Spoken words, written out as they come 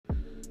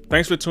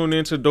Thanks for tuning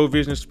in to the Dope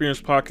Vision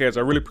Experience podcast. I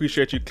really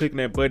appreciate you clicking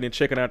that button and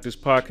checking out this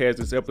podcast.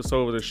 This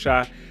episode of The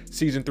Shot,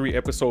 Season 3,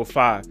 Episode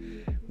 5.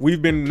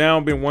 We've been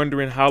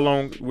wondering how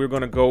long we're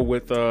going to go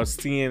with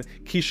seeing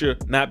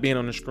Keisha not being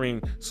on the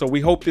screen. So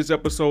we hope this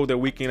episode that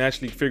we can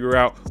actually figure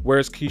out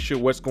where's Keisha,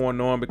 what's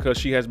going on, because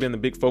she has been the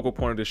big focal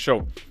point of the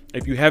show.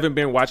 If you haven't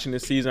been watching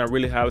this season, I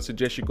really highly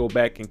suggest you go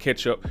back and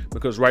catch up,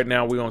 because right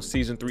now we're on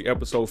Season 3,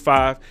 Episode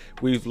 5.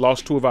 We've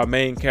lost two of our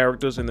main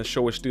characters, and the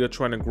show is still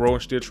trying to grow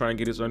and still trying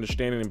to get its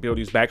understanding and build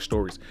these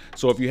backstories.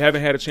 So if you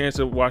haven't had a chance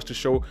to watch the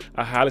show,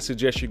 I highly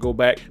suggest you go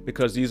back,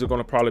 because these are going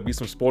to probably be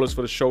some spoilers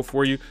for the show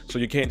for you. So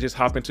you can't just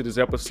hop into this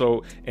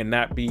episode and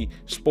not be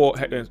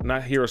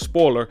not hear a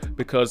spoiler,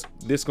 because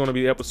this is going to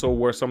be the episode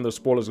where some of the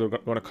spoilers are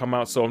going to come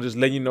out. So I'm just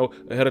letting you know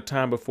ahead of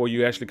time before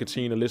you actually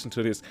continue to listen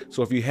to this.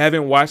 So if you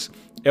haven't watched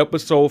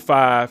Episode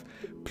 5,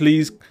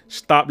 please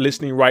stop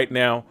listening right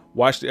now,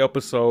 watch the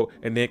episode,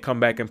 and then come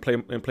back and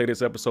play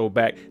this episode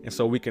back, and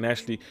so we can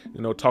actually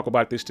talk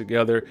about this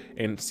together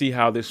and see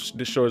how this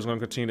show is going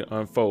to continue to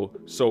unfold.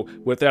 So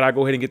with that, I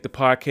go ahead and get the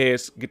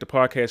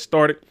podcast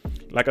started.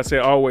 Like I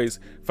said,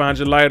 always find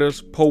your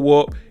lighters, pull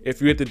up.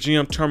 If you're at the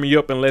gym, turn me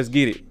up and let's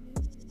get it.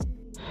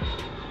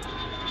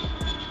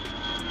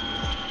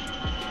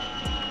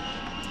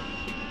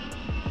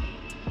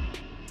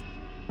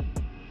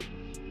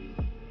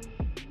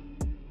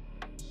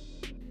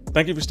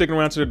 Thank you for sticking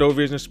around to the Dope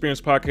Vision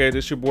Experience podcast.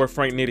 It's your boy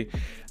Frank Nitty.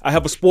 I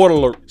have a spoiler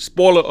alert.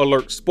 Spoiler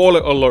alert. Spoiler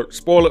alert.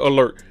 Spoiler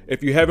alert.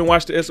 If you haven't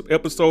watched the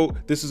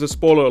episode, this is a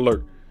spoiler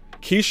alert.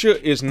 Keisha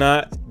is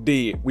not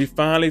dead. We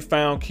finally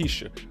found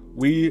Keisha.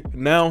 We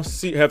now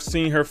have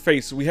seen her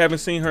face. We haven't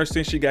seen her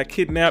since she got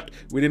kidnapped.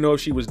 We didn't know if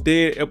she was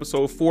dead.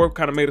 Episode 4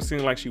 kind of made it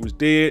seem like she was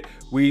dead.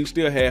 We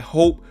still had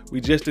hope.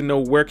 We just didn't know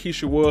where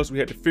Keisha was. We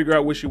had to figure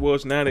out where she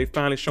was. Now they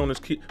finally shown us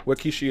where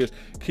Keisha is.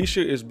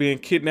 Keisha is being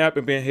kidnapped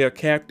and being held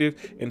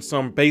captive in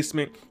some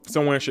basement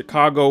somewhere in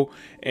Chicago,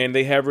 and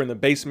they have her in the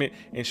basement,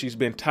 and she's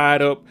been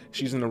tied up.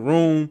 She's in the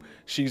room.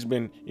 She's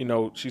been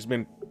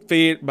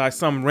fed by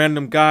some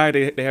random guy.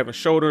 They haven't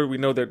showed her. We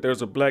know that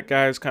there's a black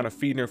guy who's kind of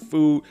feeding her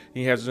food.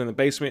 He has her in the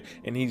basement,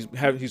 and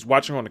he's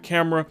watching her on the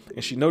camera,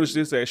 and she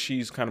notices as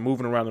she's kind of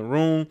moving around the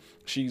room.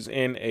 She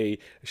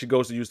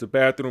goes to use the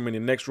bathroom in the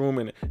next room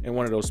in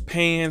one of those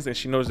pans, and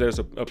she knows there's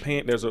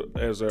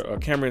a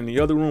camera in the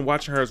other room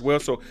watching her as well.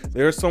 So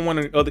there's someone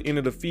on the other end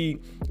of the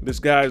feed. This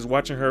guy is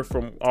watching her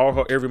from all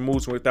her every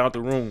move without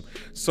the room.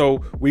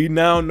 So we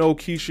now know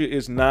Keisha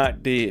is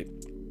not dead.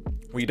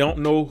 We don't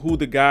know who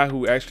the guy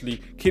who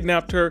actually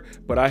kidnapped her,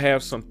 but I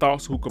have some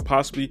thoughts who could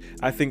possibly.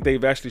 I think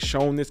they've actually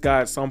shown this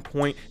guy at some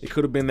point. It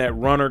could have been that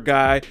runner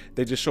guy.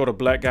 They just showed a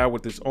black guy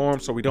with his arm,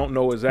 so we don't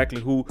know exactly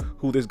who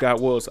this guy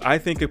was. I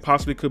think it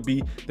possibly could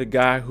be the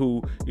guy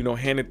who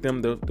handed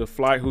them the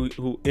flyer,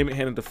 who Emmett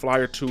handed the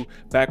flyer to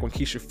back when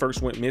Keisha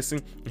first went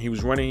missing. He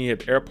was running. He had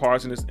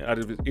AirPods out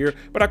of his ear,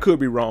 but I could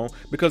be wrong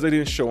because they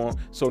didn't show him.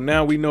 So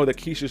now we know that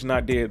Keisha's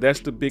not dead. That's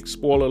the big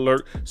spoiler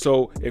alert.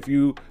 So if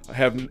you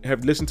have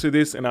listened to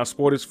this and I'll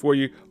spoil this for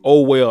you,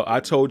 oh well, I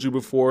told you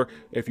before.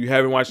 If you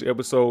haven't watched the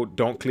episode,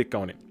 don't click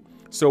on it.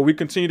 So we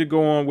continue to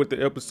go on with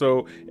the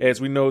episode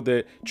as we know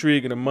that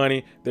Trig and the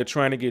money, they're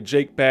trying to get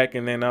Jake back,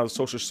 and then now the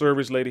social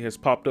service lady has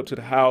popped up to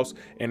the house,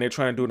 and they're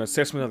trying to do an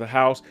assessment of the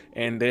house,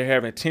 and they're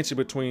having tension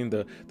between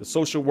the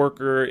social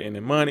worker and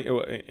the money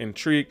and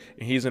Trig,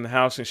 and he's in the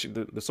house, and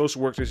the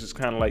social worker is just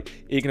kind of like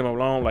egging him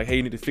along, like, hey,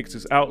 you need to fix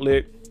this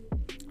outlet.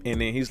 And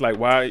then he's like,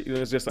 why?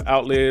 It's just an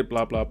outlet,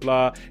 blah, blah,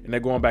 blah. And they're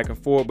going back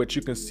and forth. But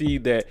you can see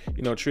that,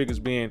 Trig is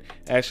being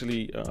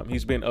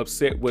he's been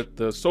upset with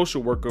the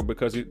social worker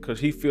because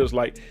he feels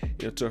like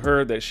to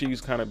her that she's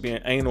kind of being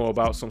anal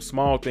about some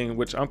small thing,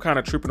 which I'm kind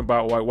of tripping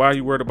about. Why are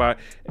you worried about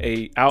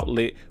a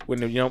outlet when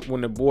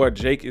the boy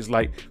Jake is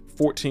like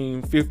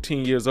 14,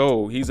 15 years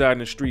old? He's out in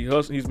the street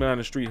hustling. He's been out in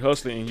the street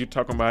hustling, and you're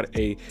talking about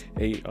a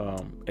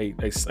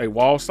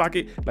wall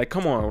socket. Like,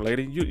 come on,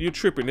 lady, you're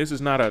tripping. This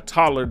is not a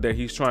toddler that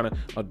he's trying to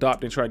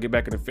adopt and try to get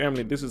back in the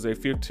family. This is a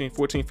 14,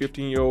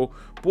 15-year-old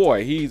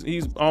boy.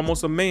 He's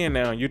almost a man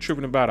now, and you're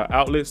tripping about an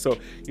outlet. So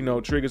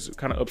Trig is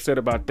kind of upset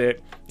about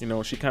that.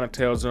 She kind of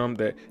tells him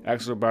that,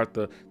 asks her about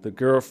the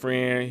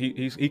girlfriend.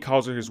 He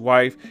calls her his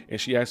wife, and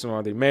she asks him,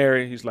 are they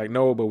married? He's like,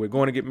 no, but we're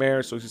going to get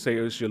married. So she say,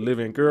 it's your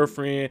living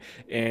girlfriend,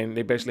 and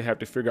they basically have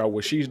to figure out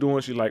what she's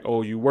doing. She's like,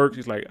 oh, you work?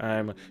 She's like,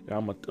 I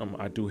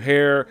do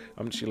hair.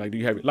 She's like, do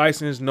you have your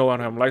license? No, I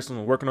don't have a license.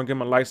 I'm working on getting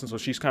my license. So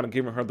she's kind of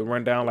giving her the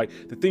rundown, like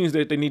the things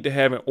that they need to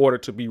have in order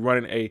to be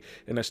running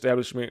an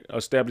established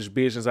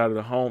business out of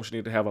the home. She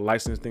need to have a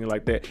license, thing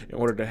like that, in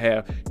order to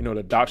have the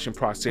adoption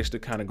process to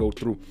kind of go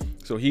through.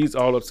 So he's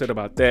all upset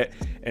about that,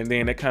 and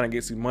then that kind of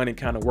gets his money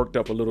kind of worked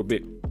up a little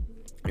bit.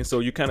 And so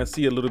you kind of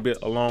see a little bit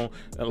along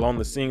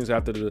the scenes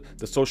after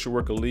the social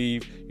worker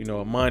leave.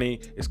 Money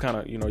is kind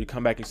of, you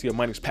come back and see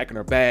Money's packing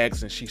her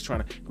bags and she's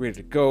trying to get ready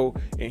to go.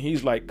 And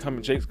he's like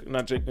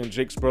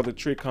Jake's brother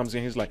Trick comes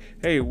in. He's like,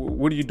 hey,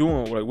 what are you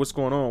doing? Like, what's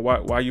going on? Why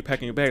are you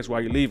packing your bags? Why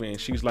are you leaving? And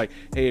she's like,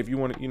 hey, if you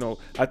want to,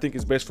 I think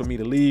it's best for me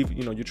to leave.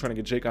 You're trying to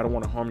get Jake. I don't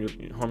want to harm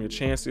your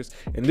chances.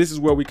 And this is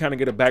where we kind of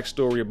get a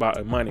backstory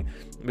about Money,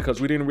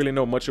 because we didn't really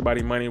know much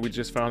about Money. We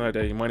just found out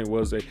that Money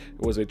was a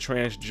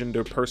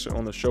transgender person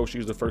on the show. She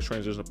was the first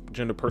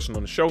transgender person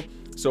on the show.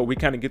 So we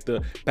kind of get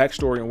the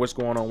backstory on what's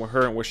going on with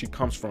her and where she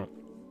comes from.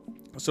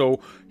 So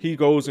he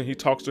goes and he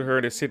talks to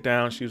her. They sit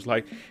down. She was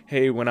like,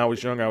 hey, when I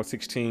was young, I was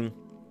 16.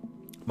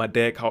 My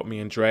dad caught me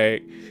in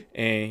drag,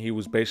 and he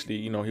was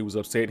basically, he was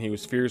upset and he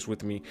was furious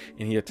with me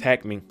and he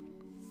attacked me.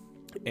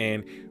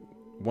 And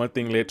one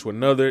thing led to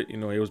another. It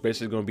was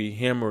basically going to be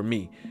him or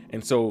me.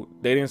 And so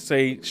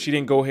she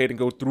didn't go ahead and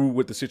go through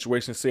with the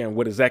situation saying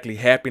what exactly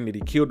happened, that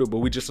he killed her, but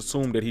we just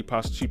assumed that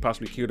she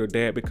possibly killed her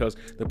dad, because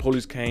the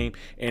police came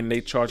and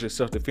they charged her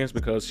self-defense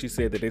because she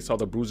said that they saw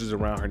the bruises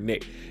around her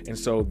neck. And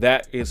so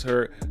that is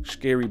her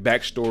scary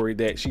backstory,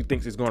 that she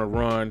thinks is going to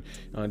run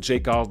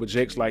Jake off, but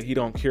Jake's like, he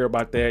don't care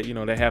about that.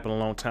 That happened a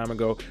long time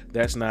ago.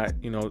 That's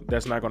not going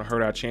to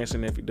hurt our chance.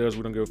 And if it does,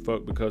 we don't give a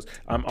fuck, because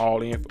I'm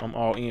all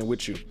in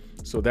with you.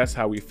 So that's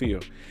how we feel.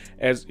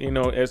 As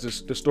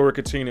as the story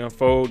continues to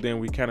unfold, then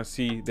we kind of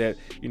see that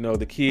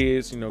the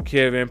kids,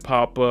 Kevin,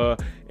 Papa,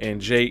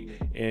 and Jake,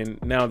 and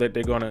now that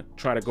they're gonna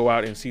try to go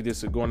out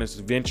and go on this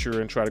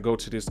adventure and try to go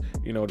to this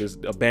this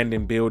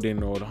abandoned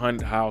building or the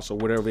haunted house or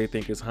whatever they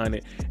think is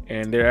haunted,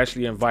 and they're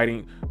actually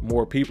inviting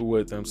more people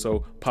with them.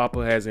 So Papa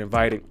has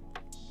invited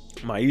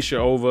Maisha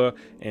over,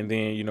 and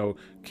then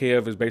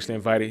Kev has basically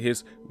invited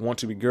his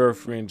want-to-be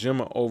girlfriend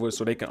Gemma over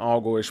so they can all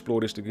go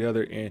explore this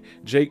together. And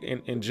Jake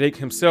and Jake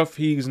himself,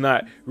 he's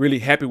not really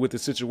happy with the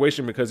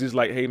situation, because he's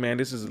like, hey man,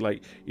 this is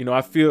like,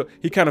 I feel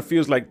he kind of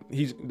feels like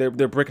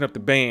they're breaking up the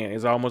band.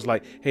 It's almost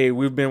like, hey,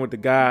 we've been with the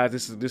guys,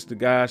 this is the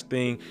guys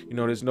thing,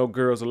 there's no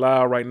girls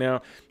allowed right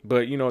now.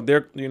 But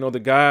they're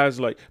the guys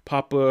like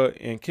Papa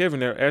and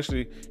Kevin,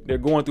 they're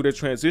going through their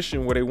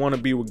transition where they want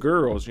to be with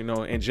girls,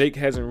 and Jake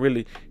hasn't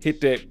really hit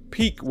that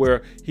peak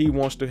where he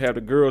wants to have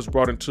the girls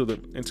brought into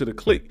the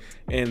clique,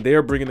 and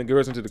they're bringing the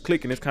girls into the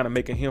clique, and it's kind of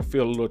making him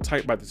feel a little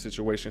tight about the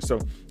situation. So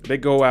they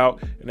go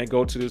out and they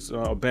go to this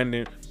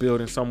abandoned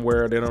building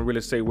somewhere. They don't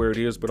really say where it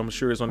is, but I'm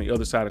sure it's on the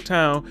other side of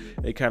town.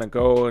 They kind of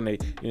go and they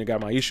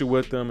got Maisha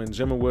with them and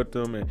Gemma with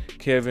them and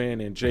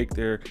Kevin and Jake.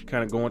 They're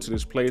kind of going to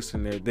this place,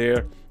 and they're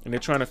there and they're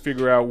trying to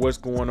figure out what's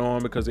going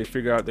on, because they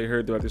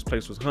heard that this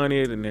place was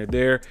haunted, and they're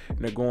there and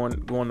they're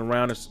going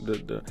around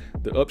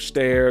the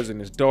upstairs,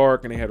 and it's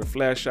dark, and they have the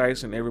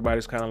flashlights, and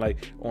everybody's kind of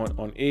like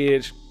on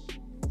edge.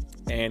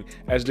 And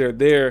as they're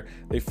there,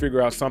 they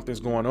figure out something's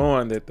going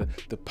on, that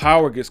the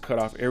power gets cut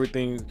off.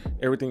 Everything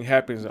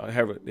happens.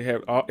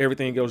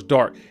 Everything goes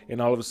dark,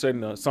 and all of a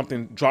sudden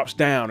something drops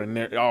down, and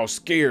they're all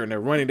scared, and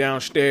they're running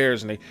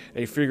downstairs, and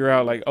they figure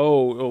out like,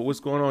 oh, what's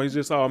going on? He's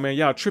just, oh man,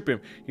 y'all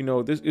tripping.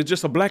 It's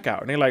just a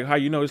blackout. And they're like, how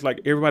it's like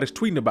everybody's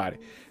tweeting about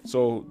it.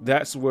 So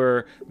that's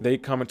where they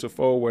come into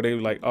fold, where they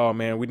like, oh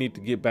man, we need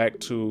to get back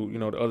to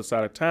the other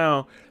side of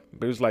town.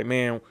 But it's like,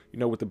 man,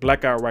 with the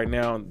blackout right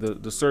now,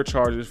 the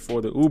surcharges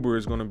for the Uber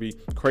is going to be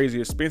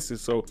crazy expensive.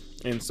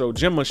 So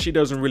Gemma, she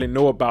doesn't really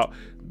know about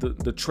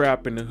the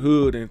trap in the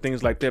hood and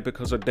things like that,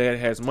 because her dad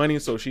has money,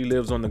 so she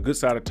lives on the good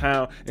side of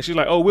town. And she's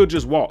like, oh, we'll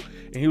just walk.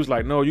 And he was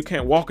like, no, you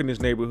can't walk in this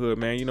neighborhood,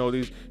 man.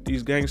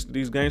 These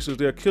gangsters,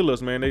 they'll kill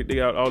us, man. They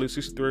got all these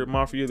 63rd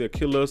Mafia, they'll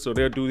kill us, so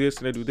they'll do this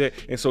and they'll do that.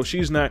 And so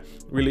she's not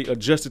really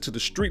adjusted to the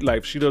street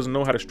life. She doesn't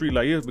know how the street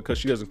life is, because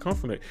she doesn't come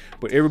from it.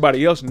 But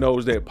everybody else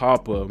knows that.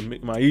 Papa,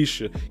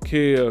 Maisha,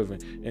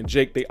 Kev, and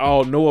Jake, they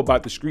all know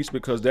about the streets,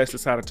 because that's the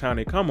side of town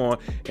they come on.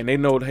 And they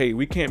know, hey,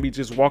 we can't be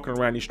just walking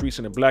around these streets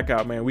in a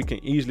blackout, man. We can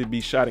easily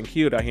be shot and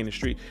killed out here in the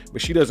street.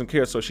 But she doesn't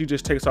care, so she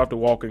just takes off to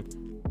walking.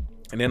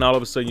 And then all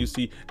of a sudden you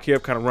see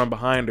Kev kind of run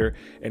behind her,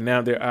 and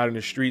now they're out in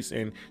the streets,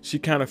 and she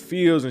kind of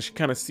feels and she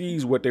kind of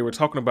sees what they were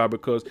talking about,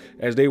 because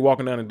as they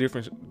walking down in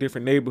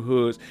different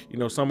neighborhoods,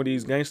 some of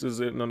these gangsters,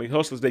 the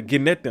hustlers, they're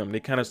getting at them. They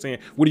kind of saying,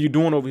 what are you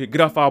doing over here?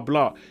 Get off our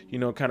block,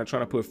 kind of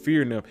trying to put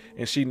fear in them.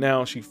 And she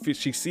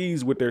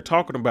sees what they're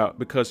talking about,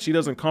 because she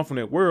doesn't come from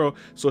that world,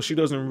 so she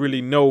doesn't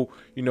really know,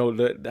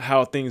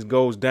 how things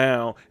goes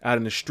down out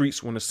in the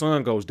streets when the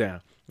sun goes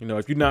down.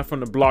 If you're not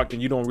from the block,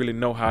 then you don't really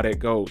know how that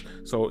goes.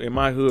 So in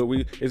my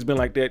hood, it's been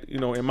like that,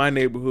 in my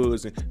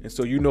neighborhoods. And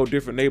so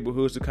different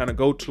neighborhoods to kind of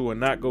go to and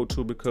not go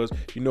to, because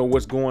you know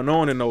what's going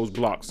on in those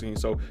blocks. And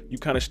so you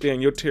kind of stay in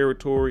your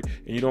territory,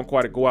 and you don't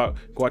quite go out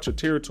your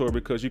territory,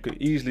 because you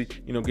could easily,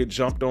 get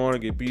jumped on or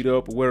get beat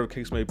up or whatever the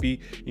case may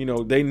be.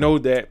 They know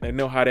that, they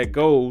know how that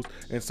goes.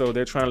 And so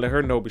they're trying to let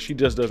her know, but she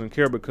just doesn't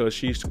care, because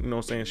she's,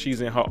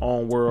 she's in her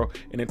own world.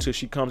 And until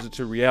she comes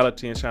into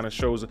reality and kind of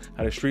shows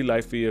how the street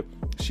life is,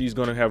 she's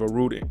going to have a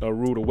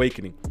rude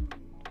awakening.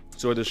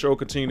 So as the show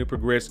continued to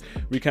progress,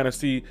 we kind of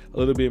see a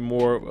little bit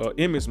more of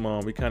Emmett's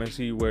mom. We kind of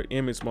see where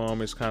Emmett's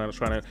mom is kind of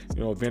trying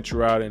to,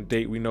 venture out and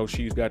date. We know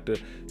she's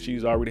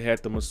already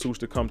had the masseuse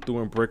to come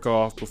through and break her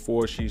off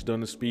before she's done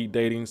the speed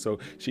dating. So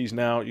she's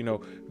now,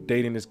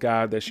 dating this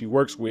guy that she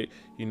works with.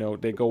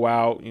 They go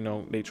out,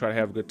 they try to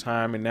have a good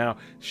time, and now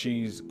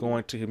she's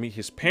going to meet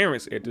his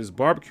parents at this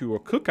barbecue or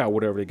cookout,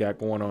 whatever they got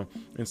going on.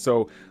 And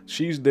so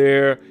she's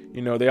there,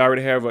 they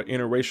already have an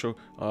interracial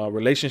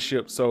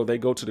relationship. So they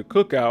go to the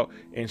cookout,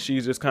 and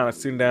she's just kind of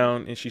sitting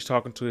down, and she's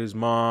talking to his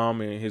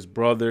mom and his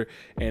brother,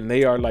 and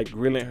they are like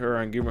grilling her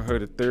and giving her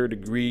the third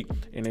degree.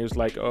 And it was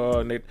like,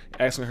 and they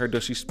asking her,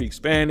 does she speak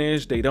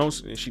Spanish?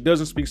 She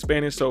doesn't speak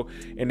Spanish. So,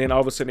 and then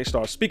all of a sudden they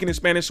start speaking in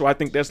Spanish. So I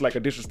think that's like a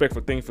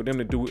disrespectful thing for them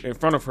to do in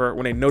front of her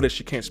when they know that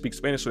she can't speak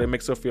Spanish. So that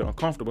makes her feel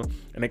uncomfortable.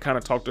 And they kind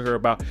of talk to her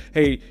about,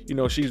 hey,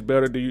 she's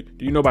better. Do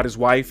you know about his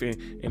wife?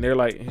 And they're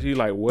like, she's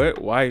like,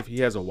 what wife? He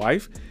has a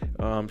wife?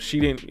 He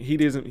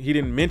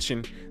didn't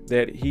mention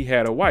that he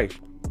had a wife.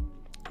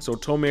 So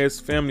Tomei's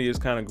family is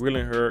kind of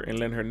grilling her and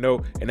letting her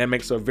know, and that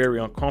makes her very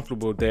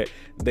uncomfortable that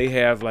they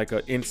have like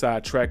an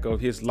inside track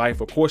of his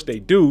life. Of course they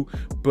do,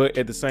 but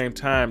at the same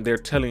time, they're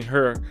telling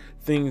her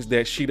things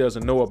that she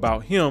doesn't know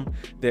about him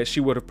that she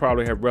would have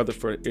probably have rather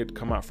for it to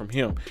come out from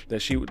him, that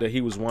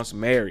he was once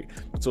married.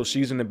 So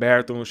she's in the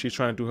bathroom, she's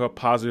trying to do her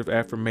positive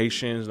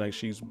affirmations, like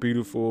she's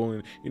beautiful,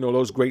 and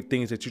those great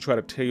things that you try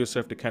to tell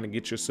yourself to kind of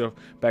get yourself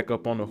back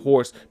up on the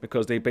horse,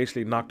 because they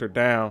basically knocked her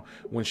down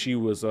when she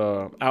was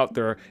out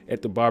there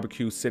at the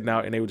barbecue sitting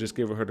out, and they were just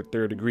giving her the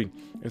third degree.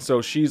 And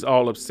so she's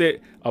all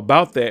upset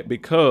about that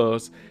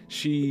because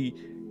she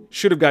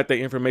should have got the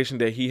information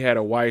that he had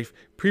a wife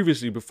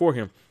previously before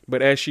him.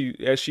 But as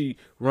she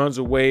runs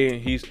away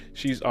and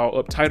she's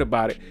all uptight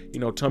about it,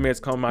 Tomei has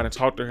come out and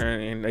talked to her,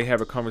 and they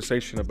have a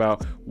conversation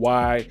about,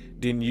 why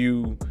didn't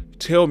you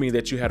tell me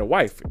that you had a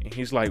wife? And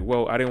he's like,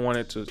 well, I didn't want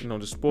it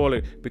to spoil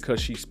it because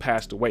she's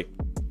passed away.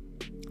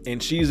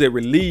 And she's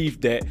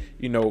relieved that,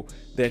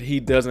 that he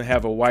doesn't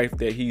have a wife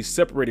that he's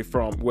separated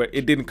from. Where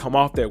it didn't come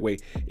off that way.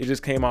 It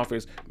just came off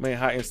as, man,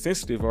 how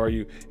insensitive are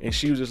you? And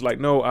she was just like,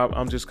 no,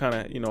 I'm just kind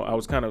of, I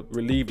was kind of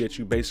relieved that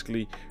you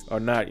basically are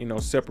not,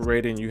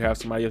 separated, and you have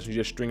somebody else who's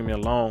just stringing me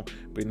along.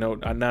 But now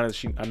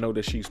that I know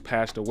that she's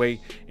passed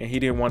away, and he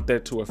didn't want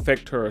that to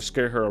affect her or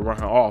scare her or run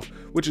her off,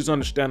 which is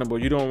understandable.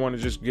 You don't want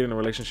to just get in a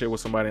relationship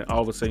with somebody and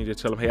all of a sudden you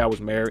just tell them, hey, I was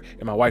married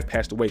and my wife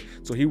passed away.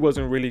 So he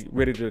wasn't really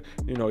ready to,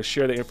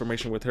 share the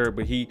information with her,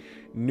 but he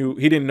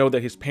didn't know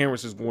that his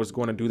parents was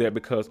going to do that,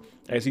 because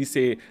as he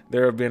said,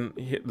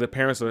 the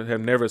parents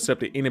have never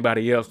accepted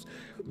anybody else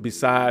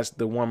besides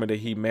the woman that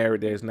he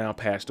married that has now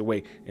passed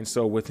away. And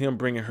so with him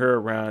bringing her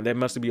around, that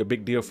must be a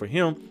big deal for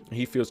him, and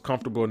he feels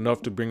comfortable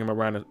enough to bring him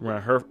around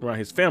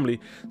his family.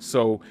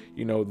 So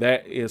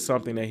that is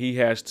something that he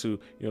has to,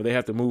 they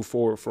have to move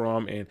forward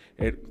from and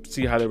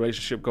see how the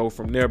relationship go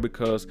from there,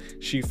 because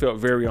she felt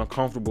very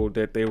uncomfortable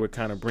that they were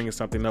kind of bringing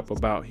something up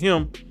about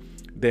him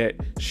that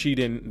she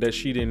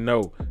didn't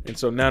know. And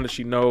so now that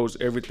she knows,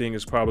 everything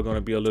is probably going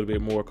to be a little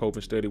bit more cope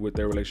and steady with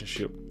their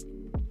relationship.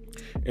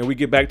 And we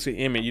get back to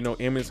Emmett.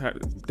 Emmett's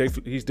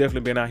he's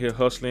definitely been out here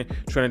hustling,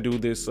 trying to do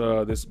this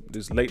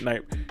late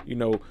night,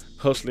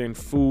 hustling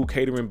food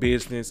catering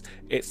business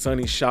at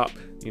Sonny's shop.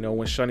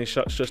 When Sonny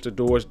shuts the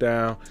doors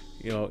down,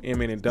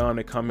 Emmett and Dom,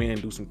 they come in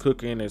and do some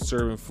cooking. They're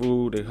serving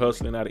food. They're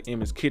hustling out of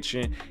Emmett's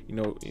kitchen.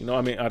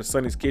 Out of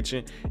Sonny's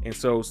kitchen. And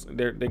so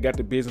they got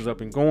the business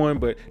up and going,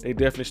 but they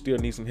definitely still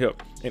need some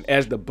help. And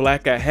as the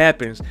blackout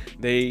happens,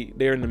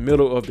 they're in the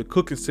middle of the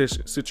cooking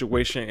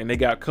situation, and they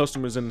got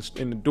customers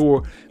in the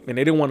door, and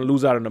they didn't want to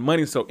lose out on the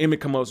money. So Emmett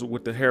comes up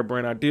with the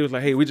harebrained idea,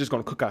 like, hey, we're just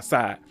gonna cook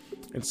outside.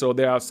 And so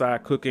they're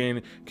outside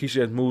cooking.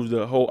 Keisha has moved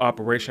the whole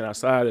operation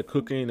outside. They're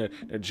cooking,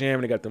 they're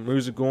jamming, they got the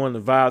music going,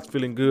 the vibes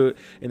feeling good.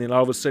 And then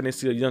all of a sudden they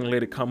see a young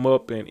lady come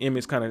up, and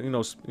Emmett's kind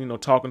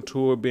of, talking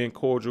to her, being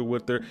cordial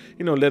with her,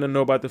 letting her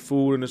know about the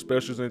food and the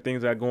specials and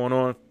things that are going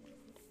on.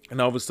 And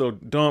all of a sudden,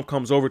 Dom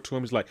comes over to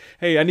him. He's like,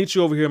 hey, I need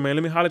you over here, man.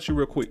 Let me holler at you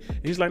real quick. And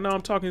he's like, no,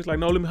 I'm talking. He's like,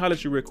 no, let me holler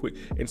at you real quick.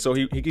 And so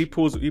he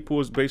pulls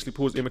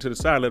Emmett to the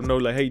side, let him know,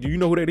 like, hey, do you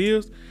know who that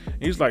is? And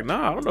he's like,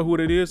 nah, I don't know who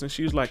that is. And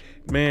she's like,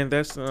 man,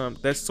 that's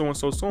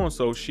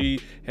so-and-so.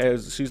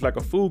 She's like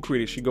a food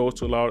critic. She goes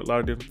to a lot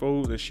of different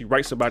foods, and she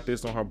writes about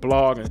this on her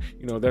blog. And,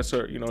 that's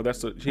her,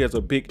 she has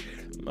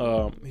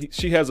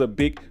a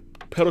big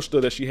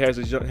pedestal that she had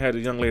a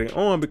young lady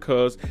on,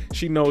 because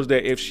she knows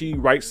that if she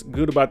writes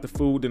good about the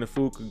food, then the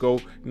food could go,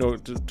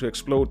 to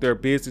explode their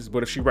business.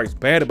 But if she writes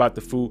bad about the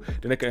food,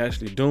 then they can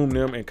actually doom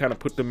them and kind of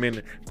put them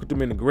in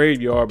the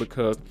graveyard,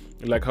 because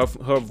like her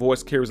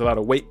voice carries a lot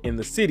of weight in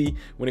the city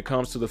when it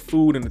comes to the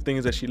food and the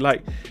things that she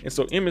like. And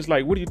so Emmett's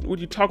like, what are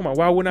you talking about?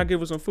 Why wouldn't I give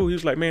her some food?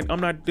 He's like, man, I'm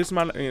not, this is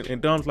my,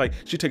 and Dom's like,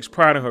 she takes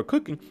pride in her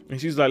cooking,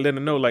 and she's like letting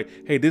her know, like,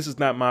 hey, this is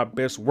not my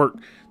best work.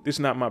 this is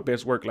not my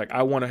best work. Like,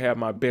 I want to have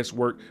my best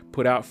work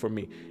put out for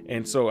me.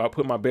 And so I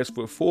put my best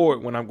foot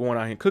forward when I'm going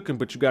out here cooking,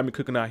 but you got me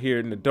cooking out here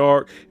in the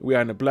dark. We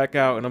are in the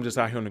blackout and I'm just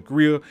out here on the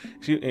grill.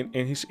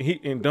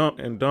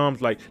 And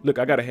Dom's like, look,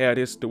 I got to have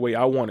this the way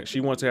I want it. She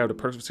wants to have the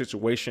perfect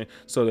situation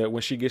so that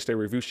when she gets that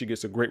review, she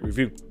gets a great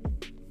review.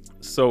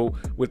 So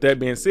with that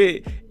being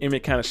said,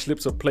 Emmett kind of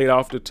slips a plate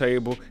off the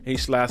table. He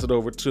slides it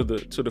over to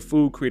the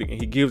food critic,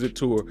 and he gives it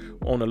to her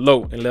on the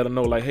low and let her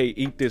know, like, hey,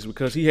 eat this,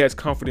 because he has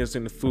confidence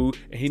in the food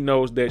and he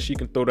knows that she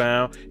can throw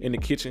down in the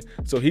kitchen.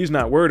 So he's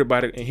not worried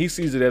about it, and he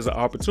sees it as an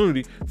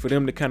opportunity for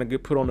them to kind of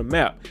get put on the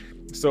map.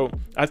 So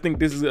I think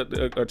this is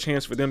a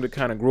chance for them to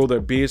kind of grow their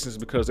business,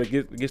 because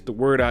it gets the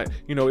word out.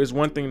 It's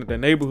one thing that the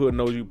neighborhood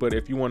knows you, but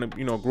if you want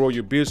to, grow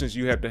your business,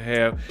 you have to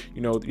have,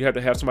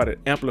 somebody to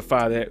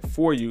amplify that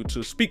for you,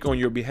 to speak on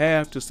your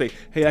behalf, to say,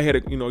 hey, I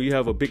had you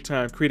have a big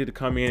time creator to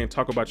come in and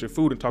talk about your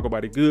food and talk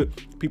about it good.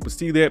 People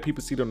see that,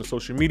 people see it on the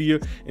social media,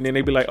 and then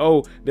they be like,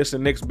 oh, that's the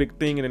next big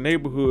thing in the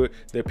neighborhood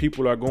that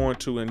people are going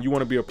to, and you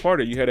want to be a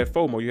part of it. You had that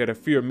FOMO, you had a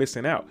fear of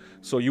missing out.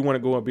 So you want to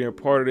go and be a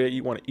part of that.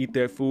 You want to eat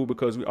that food,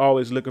 because we're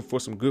always looking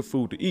for some good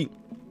food to eat.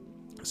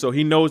 So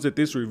he knows that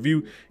this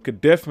review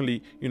could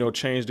definitely,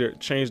 change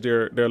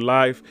their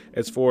life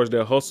as far as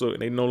their hustle,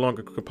 and they no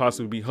longer could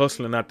possibly be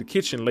hustling out the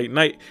kitchen late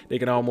night. They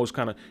can almost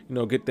kind of,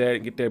 get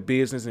their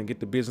business and get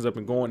the business up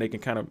and going. They can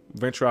kind of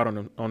venture out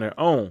on their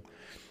own.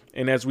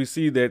 And as we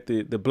see that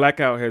the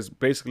blackout has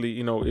basically,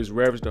 is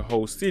ravaged the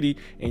whole city,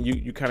 and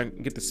you kind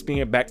of get the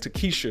spin back to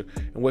Keisha.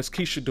 And what's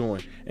Keisha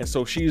doing? And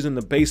so she's in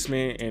the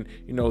basement, and,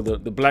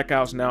 the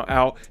blackout's now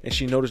out, and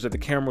she noticed that the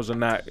cameras are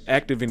not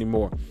active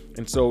anymore.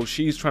 And so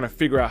she's trying to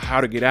figure out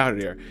how to get out of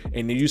there.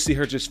 And then you see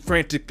her just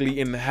frantically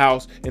in the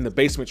house, in the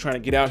basement, trying to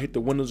get out, hit the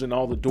windows and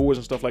all the doors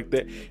and stuff like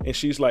that. And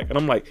she's like, and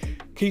I'm like,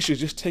 Keisha,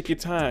 just take your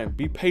time,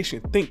 be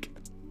patient, think.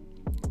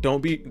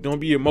 Don't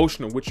be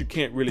emotional, which you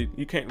can't really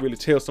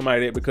tell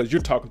somebody that, because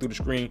you're talking through the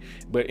screen.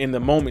 But in the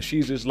moment,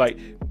 she's just like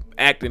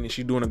acting, and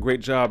she's doing a great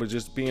job of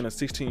just being a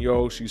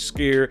 16-year-old. She's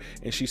scared,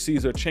 and she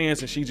sees her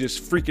chance, and she's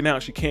just freaking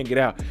out. She can't get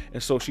out.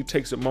 And so she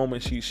takes a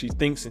moment, she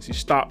thinks, and she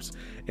stops,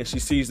 and she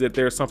sees that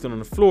there's something on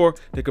the floor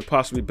that could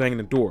possibly bang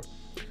the door.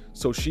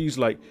 So she's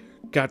like,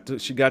 I think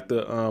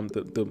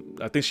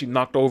she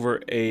knocked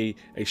over a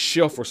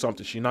shelf or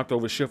something. She knocked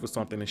over a shelf or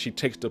something, and she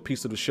takes the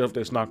piece of the shelf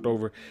that's knocked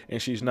over,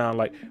 and she's now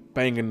like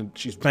banging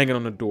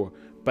on the door.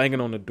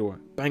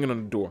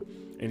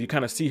 And you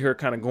kind of see her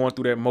kind of going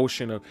through that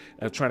motion of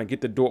trying to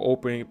get the door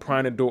open,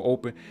 prying the door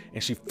open,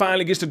 and she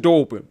finally gets the door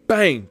open.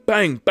 Bang,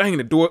 bang, bang,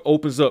 the door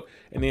opens up,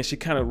 and then she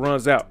kind of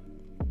runs out.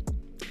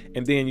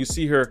 And then you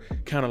see her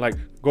kind of like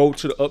go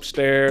to the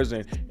upstairs,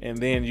 and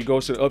then you go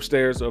to the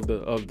upstairs of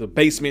the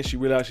basement. She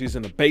realizes she's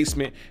in the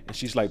basement, and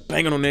she's like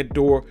banging on that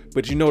door.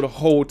 But the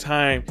whole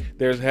time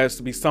there has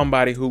to be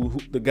somebody who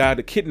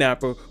the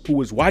kidnapper who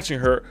was watching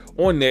her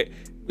on that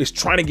is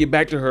trying to get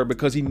back to her,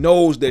 because he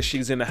knows that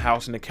she's in the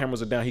house and the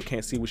cameras are down. He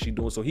can't see what she's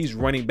doing, so he's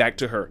running back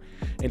to her.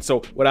 And so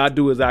what I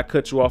do is I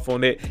cut you off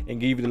on that and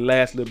give you the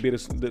last little bit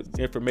of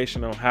the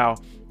information on how,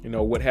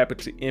 what happened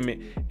to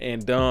Emmett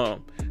and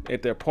Dom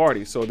at their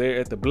party. So they're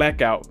at the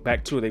blackout,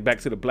 back to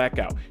the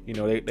blackout.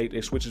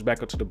 They switches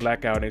back up to the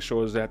blackout, and they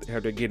show us that they're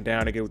getting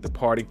down, they get with the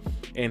party.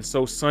 And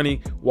so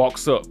Sonny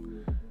walks up.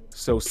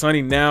 So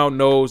Sonny now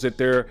knows that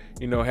they're,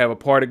 have a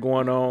party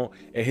going on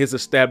at his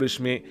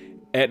establishment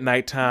at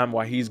nighttime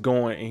while he's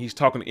going, and he's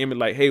talking to Emmett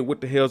like, hey, what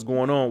the hell's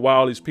going on? Why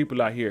all these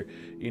people out here?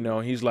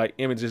 He's like,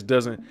 Emmett just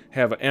doesn't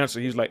have an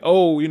answer. He's like,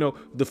 oh,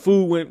 the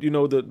food went,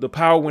 the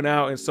power went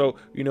out, and so,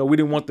 we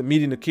didn't want the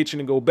meat in the kitchen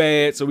to go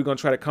bad, so we're gonna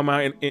try to come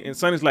out. And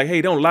Sonny's like,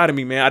 hey, don't lie to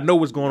me, man. I know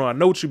what's going on. I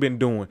know what you've been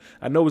doing.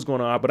 I know what's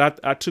going on. But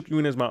I took you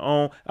in as my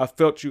own. I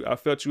felt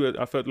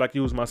like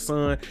you was my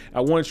son.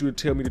 I wanted you to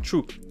tell me the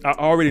truth. I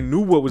already knew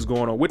what was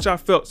going on, which I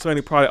felt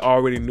Sonny probably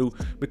already knew,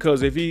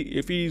 because if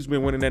he's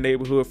been in that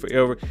neighborhood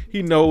forever,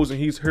 he knows, and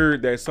he's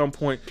heard that at some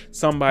point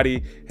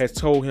somebody has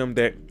told him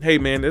that, hey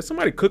man, there's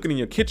somebody cooking in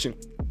your kitchen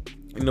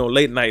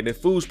late night. The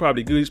food's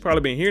probably good. He's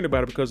probably been hearing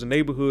about it because the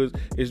neighborhood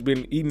has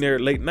been eating there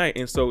late night.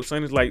 And so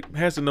Sonny's like,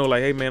 has to know,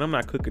 like, hey man, I'm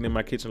not cooking in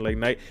my kitchen late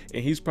night.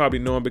 And he's probably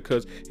knowing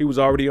because he was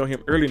already on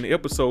him early in the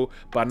episode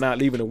by not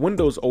leaving the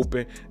windows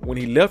open when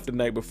he left the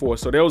night before.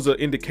 So there was an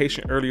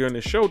indication earlier in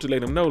the show to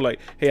let him know, like,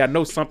 hey, I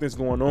know something's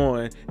going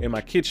on in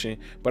my kitchen,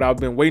 but I've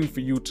been waiting for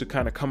you to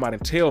kind of come out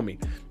and tell me.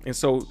 And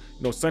so,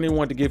 Sonny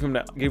wanted to give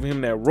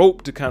him that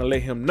rope to kind of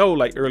let him know,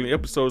 like early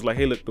episodes, like,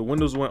 hey, look, the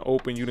windows weren't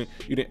open. You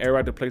didn't air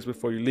out the place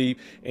before you leave.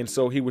 And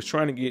so he was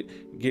trying to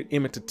get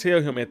Emmett to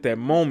tell him at that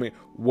moment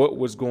what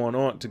was going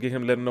on, to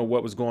let him know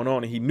what was going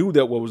on. And he knew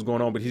that what was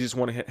going on, but he just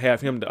wanted to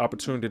have him the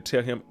opportunity to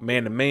tell him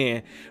man to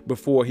man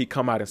before he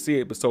come out and say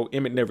it. But so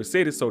Emmett never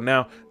said it. So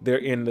now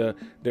they're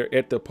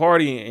at the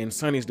party, and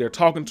Sonny's there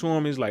talking to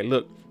him. He's like,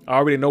 look, I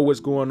already know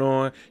what's going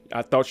on.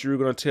 I thought you were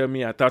going to tell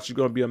me. I thought you were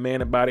going to be a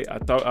man about it.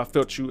 I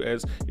felt you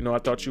as, I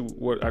thought you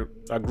were,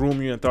 I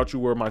groomed you and thought you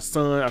were my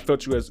son. I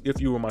felt you as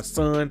if you were my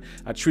son.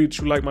 I treated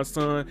you like my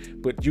son,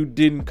 but you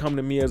didn't come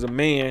to me as a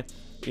man.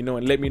 you know,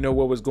 and let me know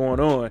what was going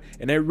on.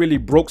 And that really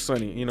broke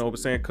Sonny, you know what I'm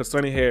saying? Because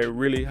Sonny had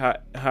really high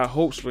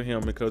hopes for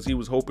him, because he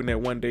was hoping that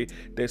one day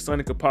that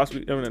Sonny could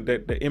possibly,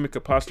 that Emmett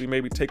could possibly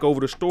maybe take over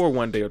the store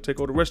one day or take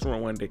over the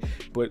restaurant one day.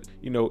 But,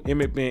 you know,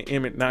 Emmett being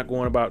Emmett, not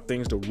going about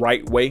things the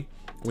right way,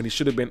 when he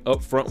should have been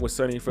upfront with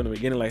Sonny from the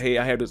beginning, like, hey,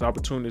 I have this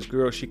opportunity, this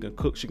girl, she can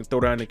cook, she can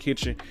throw down in the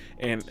kitchen,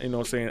 and, you know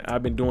what I'm saying,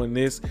 I've been doing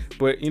this.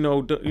 But, you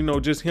know,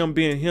 just him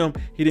being him,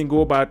 he didn't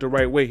go about it the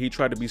right way. He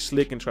tried to be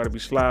slick and try to be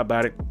sly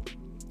about it.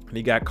 And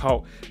he got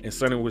caught, and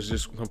Sonny was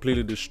just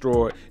completely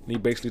destroyed. And he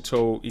basically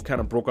he kind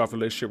of broke off a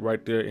relationship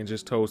right there, and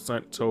just told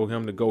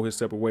him to go his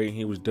separate way, and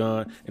he was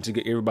done, and to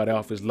get everybody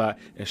off his lot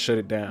and shut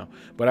it down.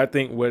 But I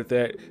think what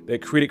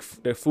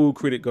that food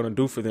critic gonna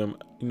do for them,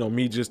 you know,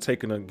 me just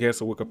taking a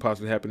guess of what could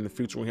possibly happen in the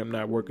future with him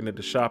not working at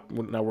the shop,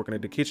 not working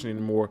at the kitchen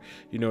anymore,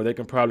 you know, they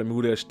can probably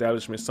move their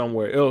establishment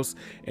somewhere else.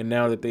 And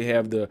now that they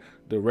have the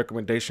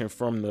recommendation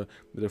from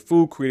the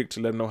food critic to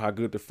let them know how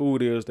good the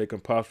food is, they can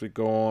possibly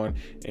go on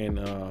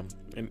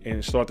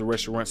and start the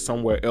restaurant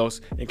somewhere else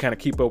and kind of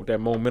keep up with that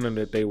momentum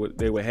that they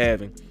were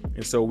having.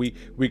 And so we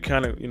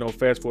kind of, you know,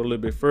 fast forward a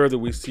little bit further,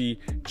 we see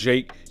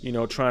Jake, you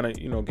know, trying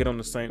to, you know, get on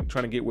the same,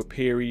 trying to get with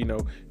Perry, you know,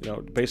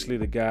 basically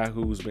the guy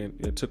who's been,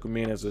 took him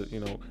in as a, you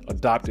know,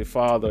 adopted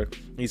father.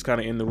 He's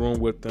kind of in the room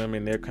with them,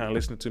 and they're kind of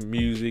listening to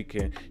music,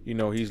 and, you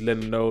know, he's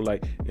letting them know,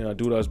 like, you know,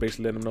 Duda's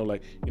basically letting them know,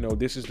 like, you know,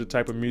 this is the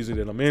type of music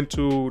that I'm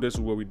into, this is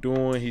what we're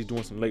doing. He's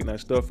doing some late night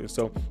stuff. And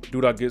so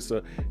Duda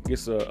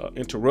gets a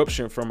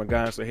interruption from a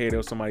guy and say, hey, there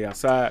was somebody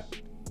outside.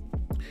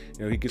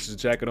 You know, he gets his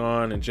jacket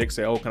on, and Jake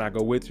said, oh, can I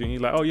go with you? And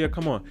he's like, oh yeah,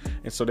 come on.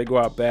 And so they go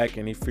out back,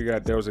 and he figured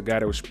out there was a guy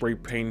that was spray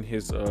painting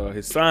his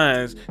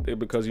signs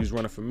because he was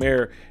running for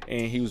mayor,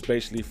 and he was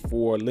basically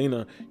for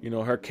Lena, you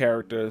know, her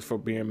character, for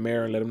being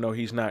mayor, and let him know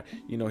he's not,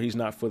 you know, he's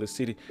not for the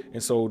city.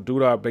 And so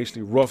Duda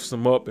basically roughs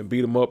him up and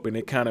beat him up, and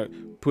it kind of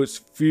puts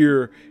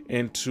fear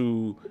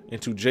into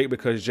Jake,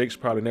 because Jake's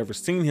probably never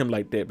seen him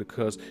like that,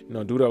 because, you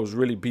know, Duda was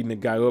really beating the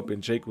guy up,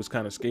 and Jake was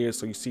kind of scared.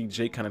 So you see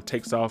Jake kind of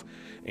takes off,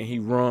 and he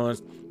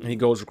runs, and he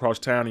goes across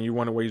town, and you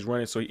wonder where he's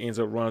running. So he ends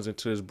up runs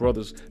into his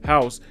brother's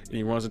house, and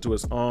he runs into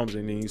his arms,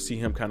 and then you see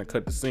him kind of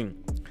cut the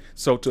scene.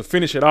 So to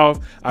finish it off,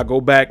 I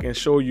go back and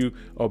show you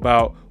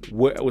about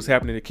what was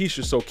happening to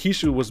Keisha. So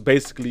Keisha was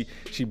basically,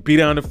 she beat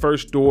down the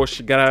first door,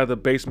 she got out of the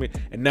basement,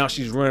 and now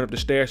she's running up the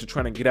stairs to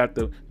trying to get out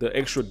the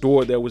extra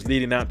door that was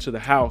leading out to the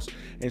house.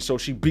 And so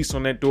she beats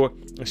on that door,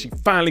 and she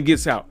finally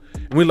gets out.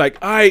 And we're like,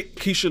 all right,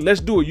 Keisha,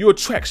 let's do it. You're a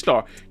track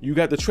star. You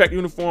got the track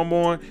uniform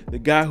on. The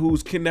guy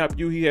who's kidnapped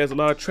you, he has a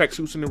lot of track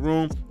suits in the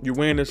room. You're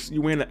wearing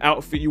the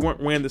outfit. You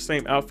weren't wearing the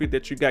same outfit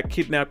that you got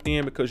kidnapped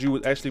in, because you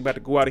was actually about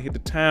to go out and hit the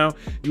town.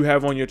 You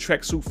have on your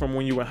track suit from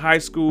when you were in high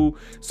school.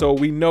 So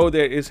we know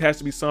that it has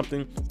to be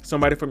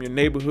somebody from your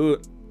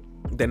neighborhood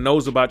that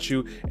knows about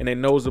you, and that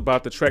knows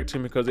about the track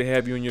team, because they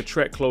have you in your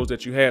track clothes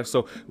that you have.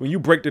 So when you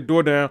break the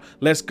door down,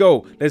 let's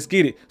go, let's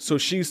get it. So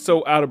she's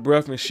so out of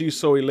breath, and she's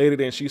so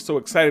elated, and she's so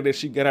excited that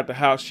she got out the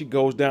house. She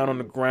goes down on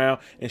the ground,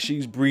 and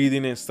she's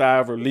breathing in sigh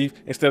of relief.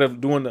 Instead of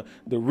doing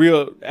the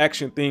real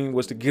action thing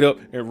was to get up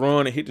and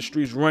run and hit the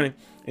streets running.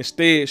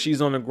 Instead,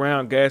 she's on the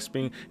ground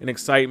gasping in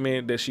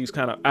excitement that she's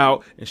kind of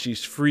out and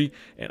she's free.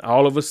 And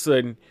all of a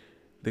sudden,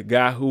 the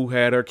guy who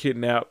had her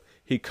kidnapped,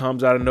 he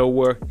comes out of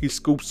nowhere, he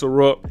scoops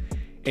her up,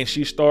 and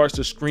she starts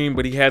to scream,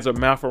 but he has her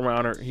mouth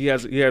around her. He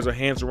has her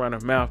hands around her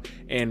mouth,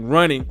 and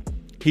running.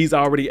 He's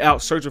already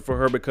out searching for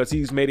her, because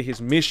he's made it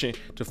his mission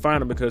to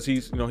find her, because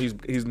he's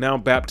now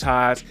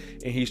baptized,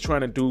 and he's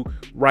trying to do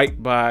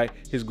right by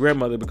his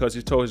grandmother, because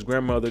he told his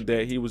grandmother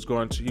that he was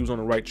on the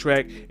right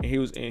track, and he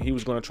was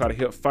going to try to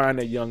help find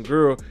that young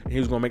girl, and he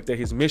was going to make that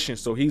his mission.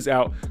 So he's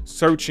out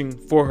searching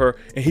for her,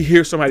 and he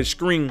hears somebody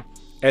scream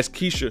as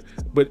Keisha,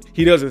 but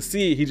he doesn't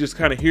see it. He just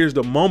kind of hears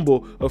the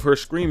mumble of her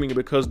screaming,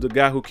 because the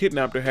guy who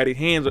kidnapped her had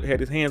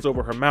his hands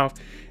over her mouth.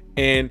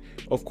 And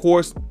of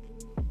course,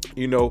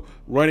 you know,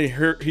 he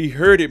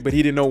heard it, but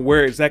he didn't know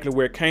exactly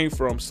where it came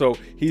from. So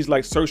he's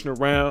like searching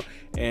around,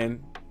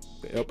 and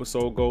the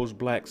episode goes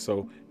black.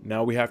 So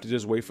now we have to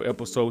just wait for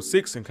episode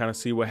 6 and kind of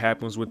see what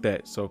happens with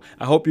that. So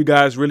I hope you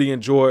guys really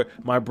enjoyed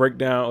my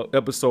breakdown of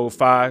episode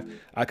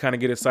 5. I kind of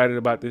get excited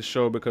about this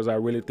show, because I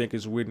really think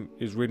it's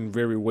written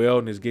very well,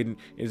 and it's going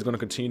to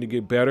continue to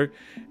get better.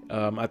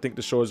 I think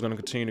the show is going to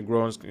continue to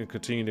grow, and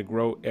continue to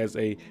grow as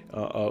a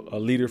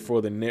leader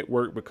for the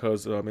network,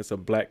 because it's a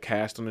black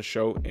cast on the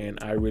show, and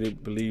I really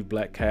believe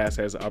black cast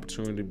has an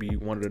opportunity to be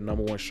one of the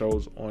 #1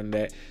 shows on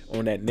that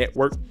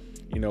network.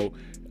 You know,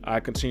 I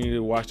continue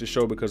to watch the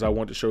show because I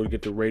want the show to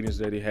get the ratings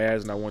that it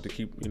has, and I want to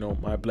keep, you know,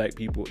 my black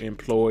people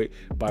employed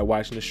by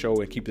watching the show,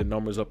 and keep the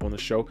numbers up on the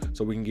show,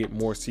 so we can get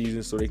more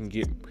seasons, so they can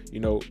get, you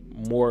know,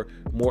 more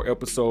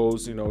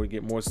episodes, you know, we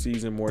get more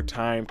season, more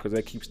time, because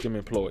that keeps them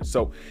employed.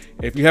 So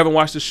if you haven't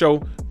watched the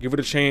show, give it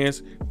a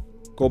chance.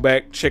 Go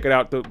back, check it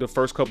out, the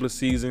first couple of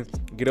seasons,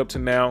 get up to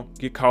now,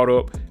 get caught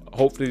up.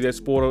 Hopefully that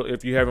spoiler,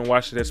 if you haven't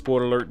watched it, that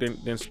spoiler alert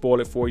then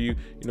spoil it for you.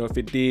 You know, if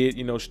it did,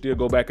 you know, still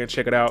go back and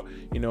check it out.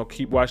 You know,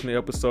 keep watching the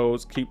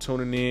episodes, keep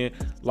tuning in,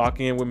 lock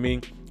in with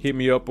me. Hit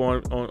me up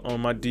on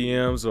my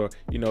DMs, or,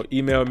 you know,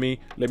 email me.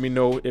 Let me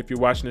know if you're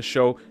watching the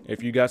show.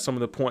 If you got some of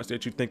the points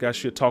that you think I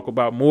should talk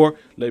about more,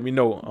 let me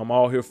know. I'm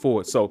all here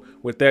for it. So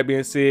with that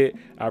being said,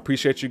 I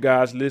appreciate you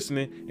guys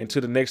listening.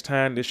 Until the next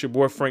time, this your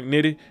boy Frank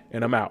Nitty,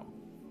 and I'm out.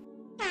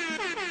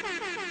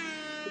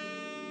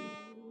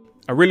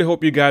 I really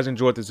hope you guys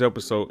enjoyed this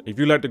episode. If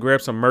you'd like to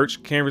grab some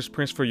merch, canvas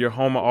prints for your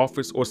home or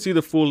office, or see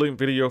the full-length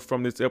video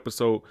from this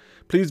episode,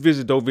 please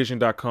visit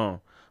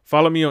dovision.com.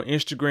 Follow me on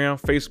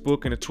Instagram,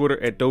 Facebook, and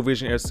Twitter at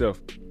DoVisionSF.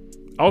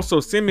 Also,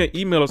 send me an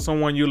email of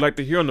someone you'd like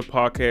to hear on the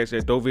podcast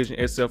at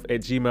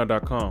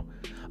dovisionsf@gmail.com.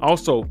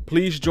 Also,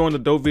 please join the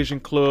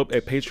DoVision Club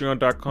at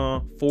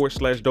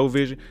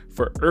patreon.com/DoVision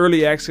for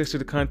early access to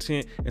the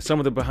content and some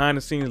of the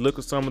behind-the-scenes look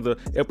at some of the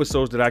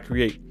episodes that I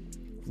create.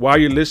 While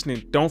you're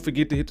listening, don't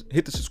forget to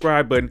hit the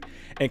subscribe button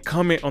and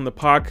comment on the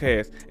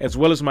podcast, as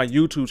well as my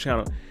YouTube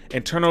channel,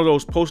 and turn on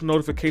those post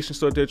notifications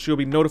so that you'll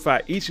be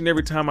notified each and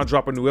every time I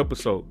drop a new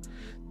episode.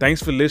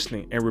 Thanks for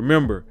listening, and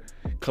remember,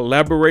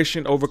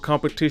 collaboration over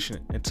competition.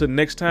 Until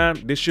next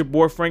time, this your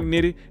boy Frank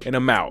Nitty, and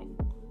I'm out.